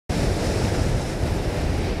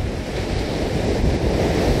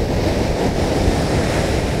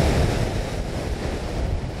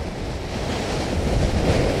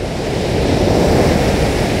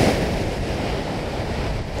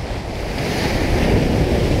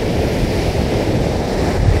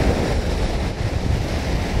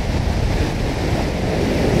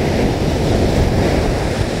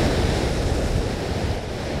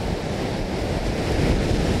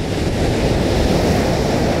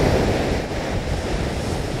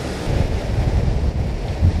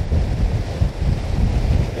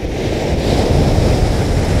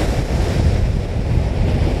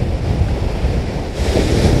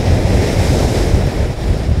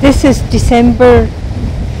This is December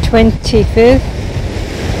 25th,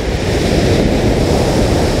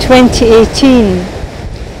 2018,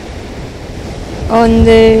 on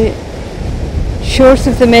the shores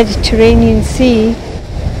of the Mediterranean Sea,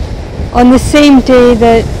 on the same day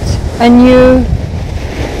that a new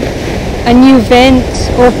vent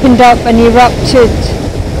opened up and erupted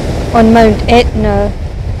on Mount Etna.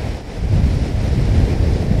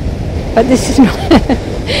 But this is not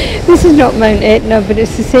this is not Mount Etna, but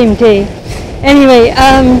it's the same day. Anyway,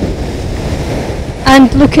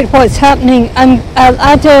 and look at what's happening. I'll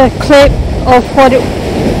add a clip of what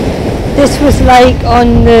this was like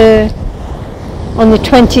on the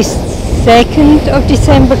 22nd of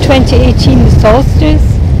December 2018, the solstice,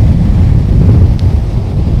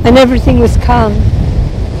 and everything was calm.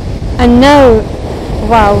 And now,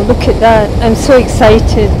 wow, look at that. I'm so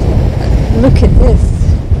excited. Look at this.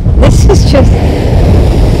 This is just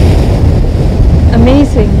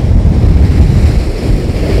amazing.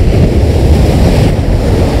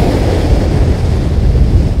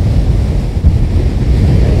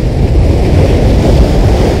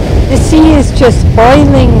 The sea is just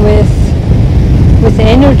boiling with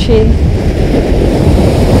energy.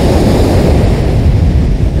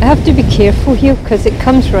 I have to be careful here because it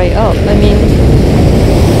comes right up. I mean,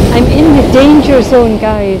 I'm in the danger zone,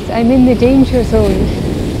 guys. I'm in the danger zone.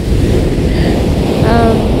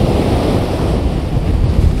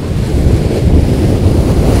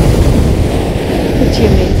 Pretty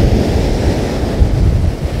amazing.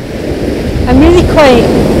 I'm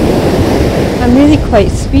really quite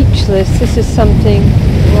speechless. This is something,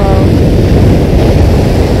 wow.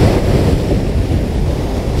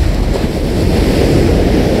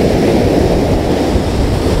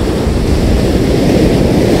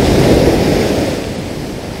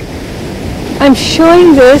 I'm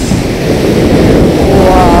showing this.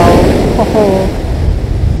 Wow. Oh.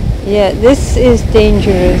 Yeah, this is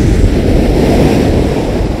dangerous.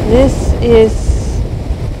 This is.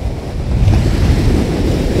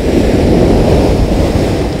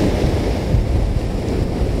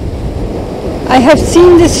 I have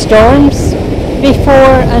seen the storms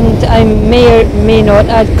before, and I may or may not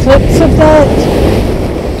add clips of that,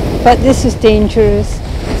 but this is dangerous.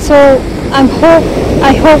 So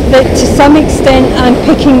I hope that to some extent I'm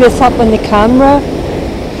picking this up on the camera,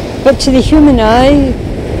 but to the human eye,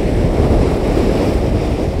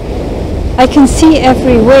 I can see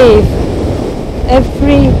every wave,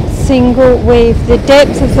 every single wave, the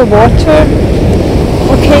depth of the water.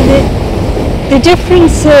 Okay, the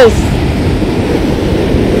difference is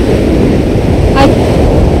I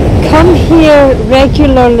come here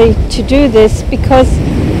regularly to do this because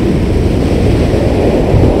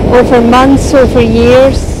over months, over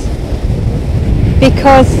years,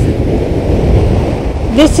 because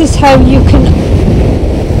this is how you can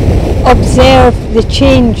observe the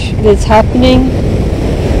change that's happening.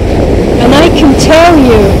 And I can tell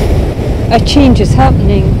you a change is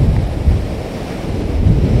happening.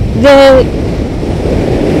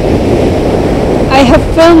 I have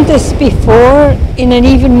filmed this before in an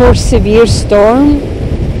even more severe storm.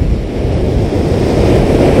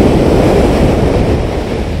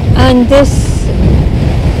 And this,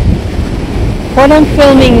 what I'm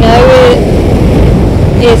filming now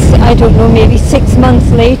is, I don't know, maybe 6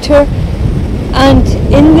 months later. And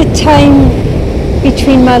in the time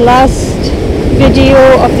between my last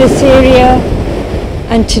video of this area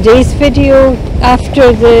and today's video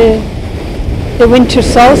after the winter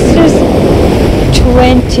solstice,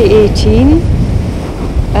 2018,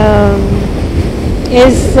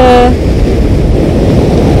 is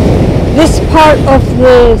this part of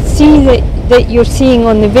the sea that you're seeing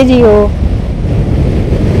on the video.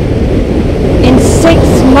 In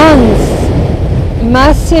 6 months,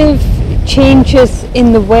 massive changes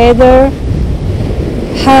in the weather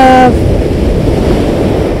have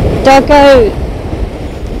dug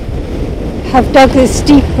this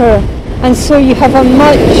deeper, and so you have a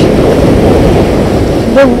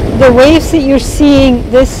the waves that you're seeing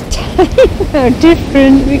this time are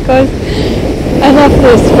different because I love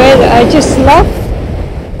this weather. I just love,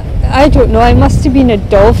 I don't know, I must have been a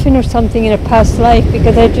dolphin or something in a past life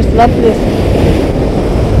because I just love this.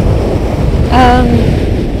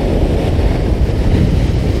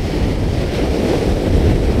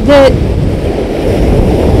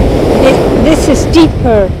 This is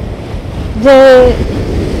deeper.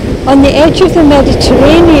 On the edge of the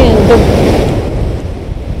Mediterranean,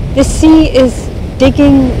 the sea is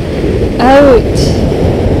digging out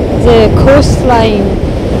the coastline,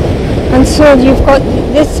 and so you've got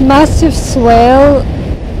this massive swell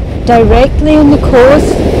directly on the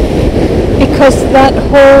coast because that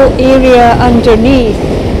whole area underneath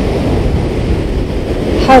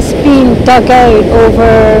has been dug out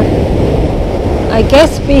over, I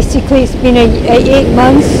guess basically it's been 8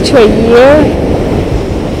 months to a year,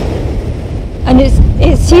 and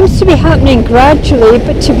it seems to be happening gradually,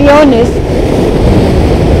 but to be honest,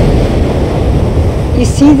 you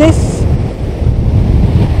see this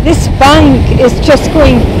bank is just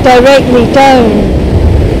going directly down,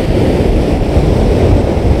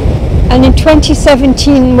 and in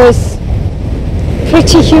 2017 was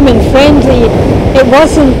pretty human friendly. It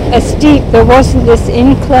wasn't as steep, there wasn't this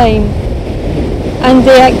incline, and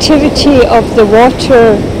the activity of the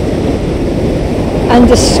water and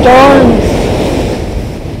the storms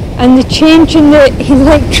and the change in the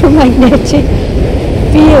electromagnetic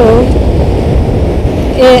field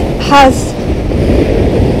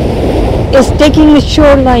is digging the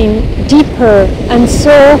shoreline deeper, and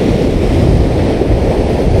so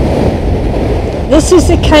this is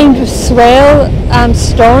the kind of swell,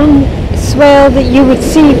 storm swell that you would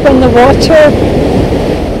see when the water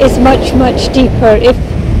is much, much deeper.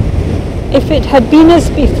 If it had been as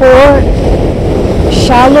before,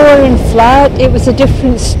 shallower and flat, it was a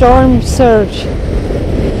different storm surge.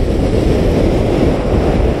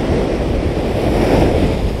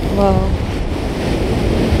 Wow.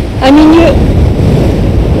 I mean,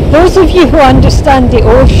 those of you who understand the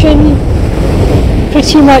ocean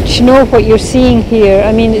pretty much know what you're seeing here.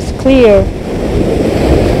 I mean, it's clear.